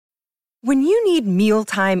When you need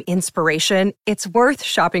mealtime inspiration, it's worth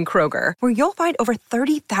shopping Kroger, where you'll find over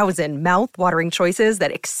 30,000 mouth-watering choices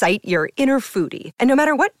that excite your inner foodie. And no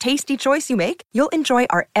matter what tasty choice you make, you'll enjoy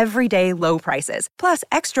our everyday low prices, plus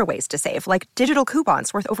extra ways to save, like digital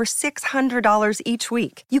coupons worth over $600 each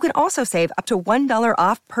week. You can also save up to $1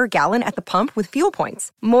 off per gallon at the pump with fuel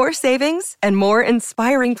points. More savings and more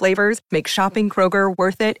inspiring flavors make shopping Kroger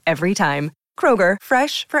worth it every time. Kroger,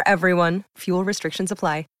 fresh for everyone. Fuel restrictions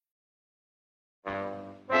apply.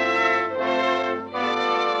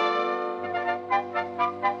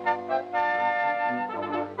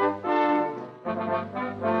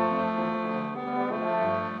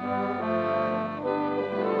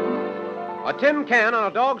 A tin can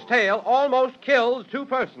on a dog's tail almost kills two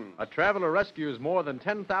persons. A traveler rescues more than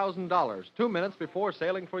 $10,000 2 minutes before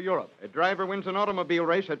sailing for Europe. A driver wins an automobile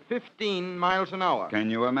race at 15 miles an hour. Can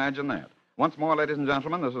you imagine that? Once more, ladies and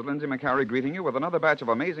gentlemen, this is Lindsay McCarry greeting you with another batch of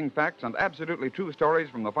amazing facts and absolutely true stories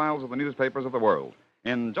from the files of the newspapers of the world.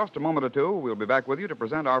 In just a moment or two, we'll be back with you to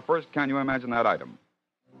present our first Can You Imagine That item.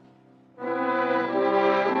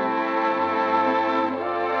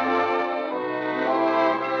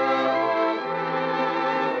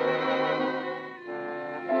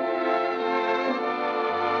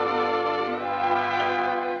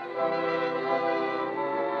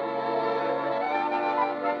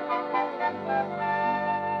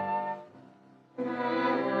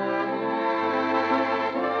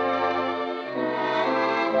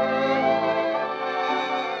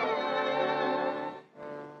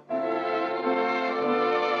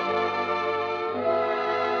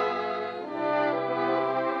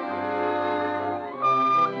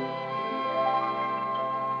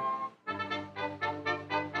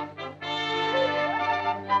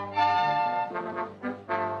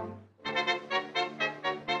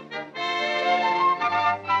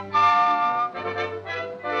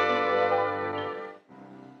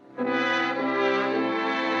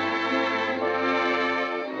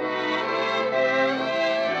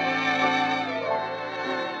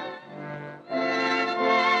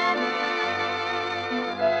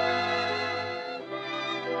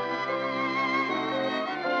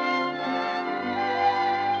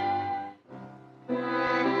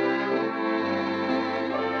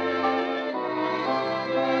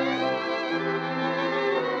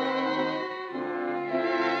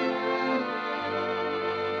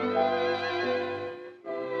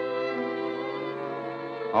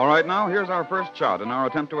 All right, now, here's our first shot in our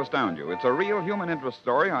attempt to astound you. It's a real human interest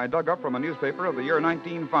story I dug up from a newspaper of the year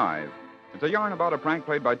 1905. It's a yarn about a prank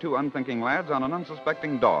played by two unthinking lads on an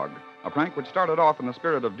unsuspecting dog, a prank which started off in the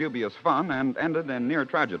spirit of dubious fun and ended in near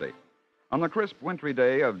tragedy. On the crisp, wintry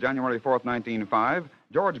day of January 4th, 1905,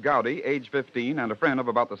 George Gowdy, age 15, and a friend of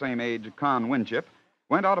about the same age, Con Winship,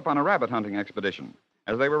 went out upon a rabbit hunting expedition.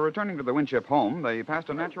 As they were returning to the Winship home, they passed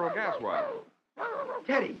a natural gas well.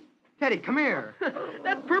 Teddy, come here.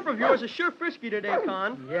 That perp of yours is sure frisky today,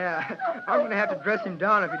 Con. Yeah, I'm going to have to dress him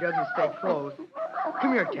down if he doesn't stay close.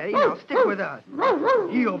 Come here, Teddy. Now, stick with us.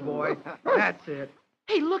 Heel, boy. That's it.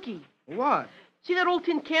 Hey, looky. What? See that old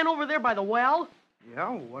tin can over there by the well? Yeah,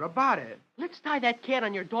 what about it? Let's tie that can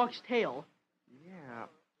on your dog's tail. Yeah.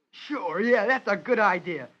 Sure, yeah, that's a good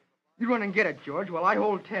idea. You run and get it, George, while I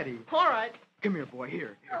hold Teddy. All right. Come here, boy.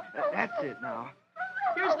 Here. That's it now.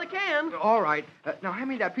 Here's the can. All right. Now, hand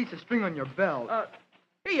me that piece of string on your belt.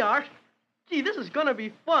 Here you are. Gee, this is going to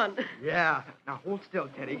be fun. Yeah. Now, hold still,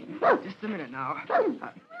 Teddy. Just a minute now.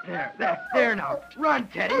 There now. Run,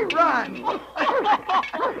 Teddy, run. Look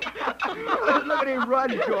at him run,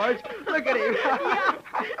 George. Look at him. Yeah.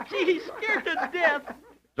 Gee, he's scared to death.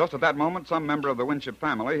 Just at that moment, some member of the Winship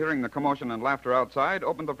family, hearing the commotion and laughter outside,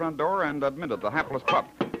 opened the front door and admitted the hapless pup.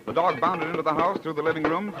 The dog bounded into the house, through the living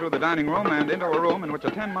room, through the dining room, and into a room in which a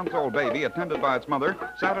 10-month-old baby, attended by its mother,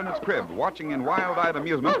 sat in its crib, watching in wild-eyed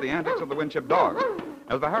amusement the antics of the Winship dog.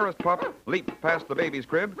 As the harassed pup leaped past the baby's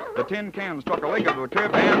crib, the tin can struck a leg of the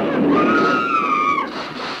crib and...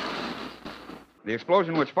 The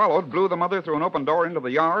explosion which followed blew the mother through an open door into the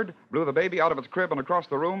yard, blew the baby out of its crib and across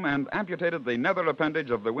the room, and amputated the nether appendage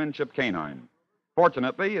of the Winship canine.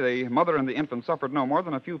 Fortunately, the mother and the infant suffered no more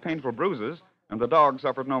than a few painful bruises, and the dog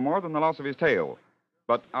suffered no more than the loss of his tail.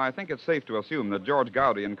 But I think it's safe to assume that George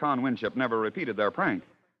Gowdy and Con Winship never repeated their prank.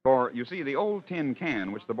 For, you see, the old tin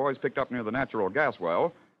can which the boys picked up near the natural gas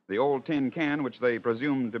well, the old tin can which they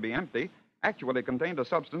presumed to be empty, actually contained a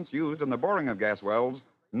substance used in the boring of gas wells,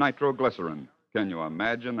 nitroglycerin. Can you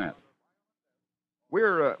imagine that?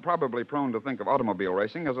 We're probably prone to think of automobile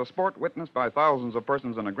racing as a sport witnessed by thousands of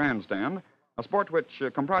persons in a grandstand, a sport which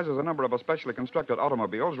comprises a number of especially constructed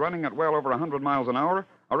automobiles running at well over 100 miles an hour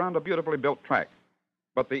around a beautifully built track.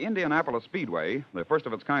 But the Indianapolis Speedway, the first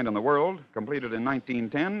of its kind in the world, completed in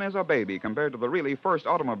 1910, is a baby compared to the really first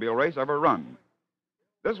automobile race ever run.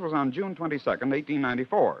 This was on June 22nd,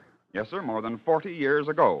 1894. Yes, sir, more than 40 years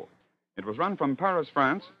ago. It was run from Paris,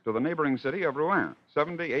 France, to the neighboring city of Rouen,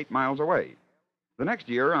 78 miles away. The next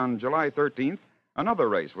year, on July 13th, another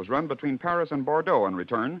race was run between Paris and Bordeaux in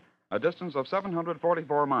return, a distance of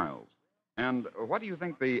 744 miles. And what do you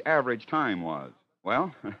think the average time was?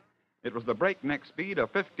 Well, it was the breakneck speed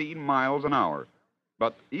of 15 miles an hour.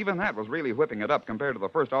 But even that was really whipping it up compared to the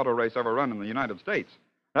first auto race ever run in the United States.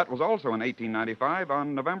 That was also in 1895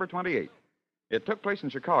 on November 28th. It took place in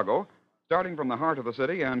Chicago, starting from the heart of the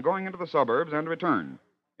city and going into the suburbs and return.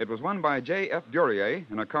 It was won by J.F. Duryea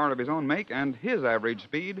in a car of his own make, and his average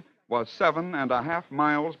speed was 7.5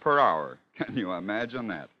 miles per hour. Can you imagine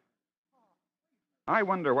that? I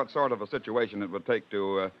wonder what sort of a situation it would take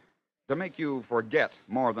to make you forget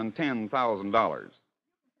more than $10,000.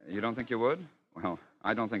 You don't think you would? Well,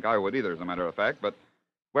 I don't think I would either, as a matter of fact, but,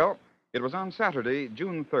 well, it was on Saturday,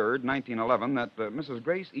 June 3rd, 1911, that Mrs.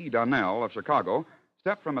 Grace E. Donnell of Chicago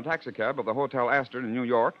stepped from a taxicab of the Hotel Astor in New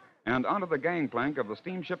York and onto the gangplank of the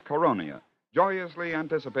steamship Coronia, joyously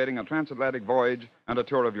anticipating a transatlantic voyage and a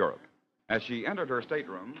tour of Europe. As she entered her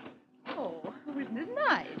stateroom... Oh, isn't this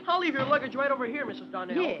nice? I'll leave your luggage right over here, Mrs.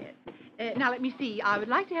 Donnell. Yes. Now, let me see. I would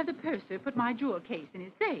like to have the purser put my jewel case in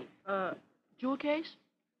his safe. Jewel case?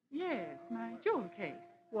 Yes, my jewel case.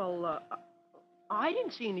 Well, I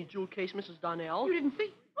didn't see any jewel case, Mrs. Donnell. You didn't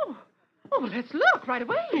see? Oh, well, let's look right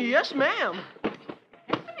away. Yes, ma'am.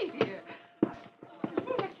 Sesame, dear.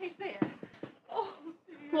 Put that case there. Oh,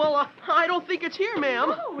 dear. Well, I don't think it's here, ma'am.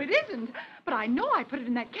 No, it isn't. But I know I put it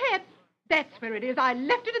in that cab. That's where it is. I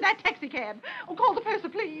left it in that taxicab. Oh, call the purser,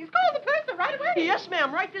 please. Call the purser right away. Yes,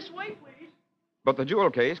 ma'am. Right this way, please. But the jewel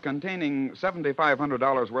case, containing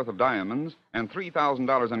 $7,500 worth of diamonds and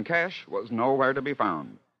 $3,000 in cash, was nowhere to be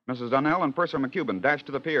found. Mrs. Donnell and Purser McCubbin dashed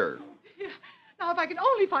to the pier. Dear. Now, if I can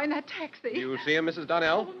only find that taxi. You see him, Mrs.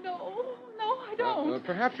 Donnell? Oh, no, I don't.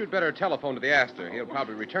 Perhaps you'd better telephone to the Astor. He'll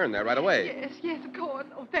probably return there right away. Yes, of course.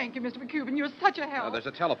 Oh, thank you, Mr. McCubbin. You're such a help. There's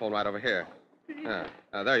a telephone right over here.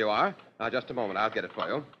 There you are. Now, just a moment. I'll get it for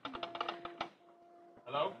you.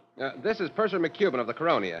 Hello? This is Purser McCubbin of the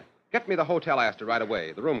Coronia. Get me the Hotel Astor right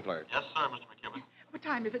away, the room clerk. Yes, sir, Mr. McCubbin. What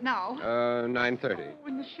time is it now? 9:30. Oh,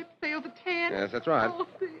 when the ship sails at 10? Yes, that's right. Oh,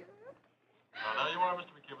 dear. There you are,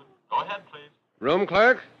 Mr. McCubbin. Go ahead, please. Room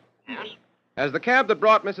clerk? Yes? Has the cab that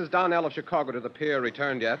brought Mrs. Donnell of Chicago to the pier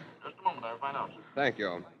returned yet? Just a moment. I'll find out, sir. Thank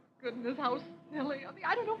you. Goodness, how silly.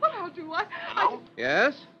 I don't know what I'll do. Hello?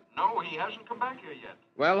 Yes? No, he hasn't come back here yet.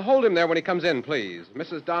 Well, hold him there when he comes in, please.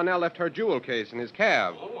 Mrs. Donnell left her jewel case in his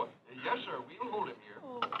cab. Oh, yes, sir. We'll hold him here.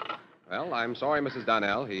 Oh, Well, I'm sorry, Mrs.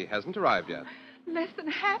 Donnell. He hasn't arrived yet. less than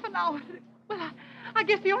half an hour. Well, I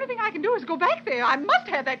guess the only thing I can do is go back there. I must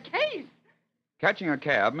have that case. Catching a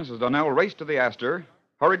cab, Mrs. Donnell raced to the Astor,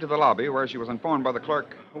 hurried to the lobby where she was informed by the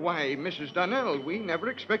clerk. Why, Mrs. Donnell, we never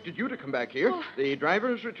expected you to come back here. The driver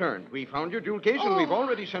has returned. We found your jewel case, and we've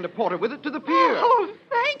already sent a porter with it to the pier. Oh,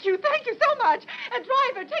 thank you so much. And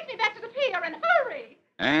driver, take me back to the pier and hurry.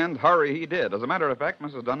 And hurry he did. As a matter of fact,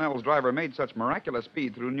 Mrs. Donnell's driver made such miraculous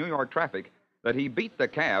speed through New York traffic that he beat the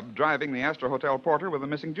cab driving the Astor Hotel porter with the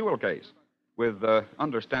missing jewel case. With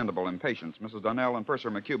understandable impatience, Mrs. Donnell and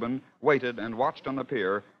Purser McCubbin waited and watched on the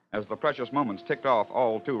pier as the precious moments ticked off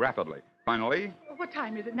all too rapidly. Finally... What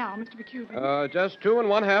time is it now, Mr. McCubbin? Just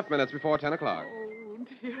 2.5 minutes before 10 o'clock. Oh,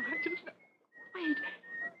 dear, I just...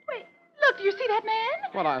 Wait. Look, do you see that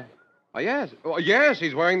man? Well, yes. Oh, yes,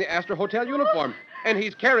 he's wearing the Astor Hotel uniform. And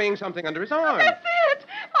he's carrying something under his arm. That's it!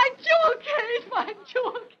 My jewel case!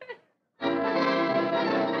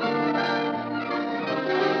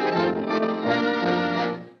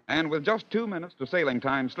 And with just 2 minutes to sailing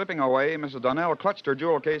time slipping away, Mrs. Donnell clutched her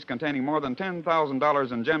jewel case containing more than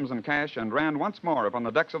 $10,000 in gems and cash and ran once more upon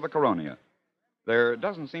the decks of the Coronia. There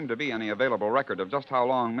doesn't seem to be any available record of just how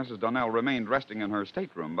long Mrs. Donnell remained resting in her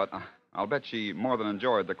stateroom, but I'll bet she more than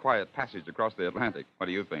enjoyed the quiet passage across the Atlantic. What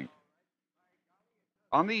do you think?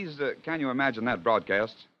 On these Can You Imagine That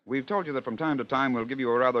broadcasts, we've told you that from time to time we'll give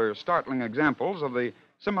you rather startling examples of the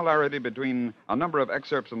similarity between a number of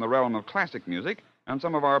excerpts in the realm of classic music and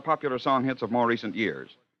some of our popular song hits of more recent years.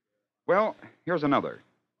 Well, here's another.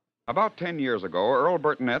 About 10 years ago, Earl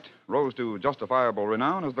Burtonette rose to justifiable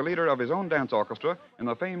renown as the leader of his own dance orchestra in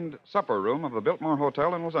the famed supper room of the Biltmore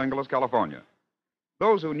Hotel in Los Angeles, California.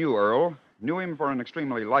 Those who knew Earl knew him for an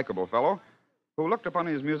extremely likable fellow who looked upon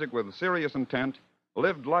his music with serious intent,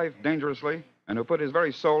 lived life dangerously, and who put his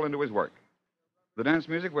very soul into his work. The dance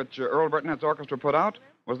music which Earl Burtonette's orchestra put out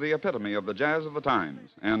was the epitome of the jazz of the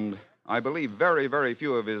times, and I believe very, very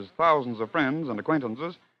few of his thousands of friends and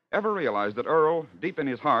acquaintances ever realized that Earl, deep in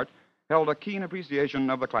his heart, held a keen appreciation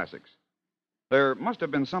of the classics. There must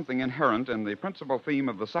have been something inherent in the principal theme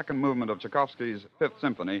of the second movement of Tchaikovsky's Fifth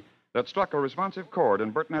Symphony that struck a responsive chord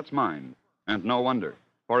in Burtnett's mind. And no wonder,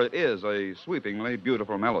 for it is a sweepingly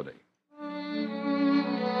beautiful melody.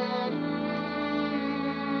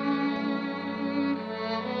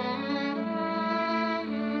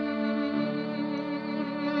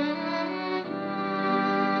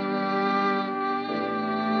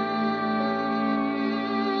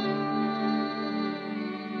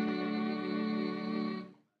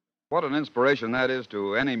 What an inspiration that is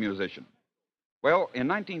to any musician. Well, in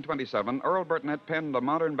 1927, Earl Burtnett penned a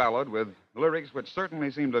modern ballad with lyrics which certainly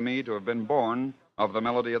seem to me to have been born of the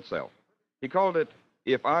melody itself. He called it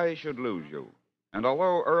If I Should Lose You. And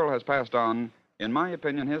although Earl has passed on, in my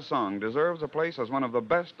opinion, his song deserves a place as one of the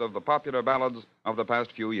best of the popular ballads of the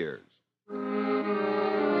past few years.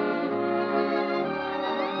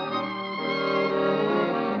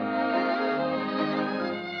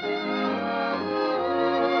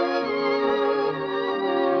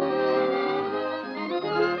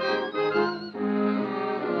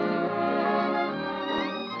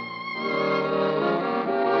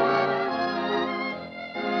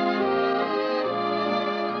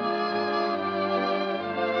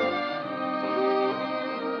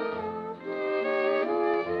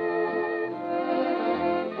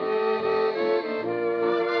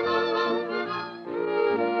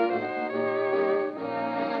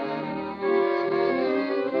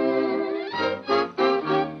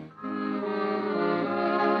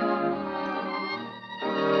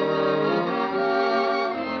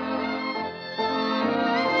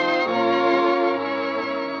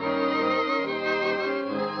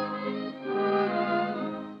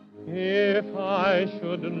 If I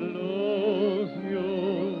should lose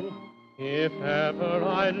you, if ever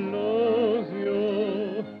I lose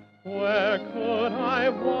you, where could I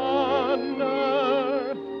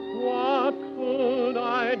wander? What could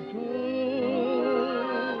I do?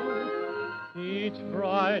 Each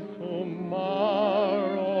bright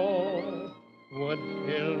tomorrow would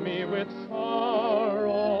fill me with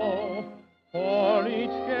sorrow, for each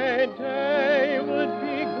gay day would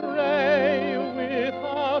be gray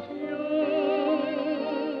without you.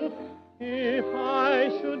 If I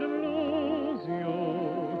should lose you,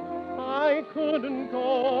 I couldn't go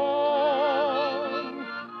on.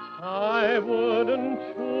 I wouldn't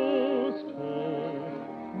choose to,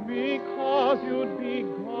 because you'd be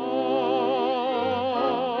gone.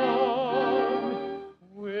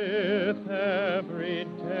 With every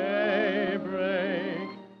daybreak,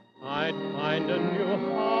 I'd find a new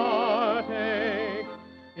heartache.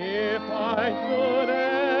 If I should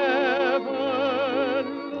ever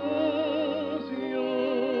lose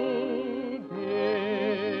you,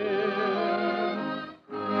 dear.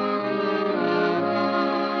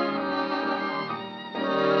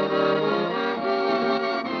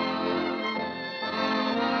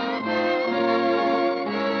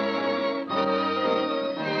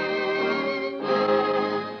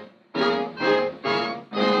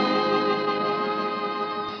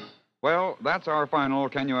 Well, that's our final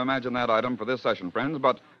Can You Imagine That item for this session, friends.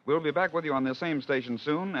 But we'll be back with you on this same station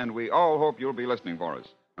soon, and we all hope you'll be listening for us.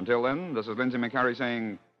 Until then, this is Lindsay McCarry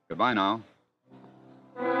saying goodbye now.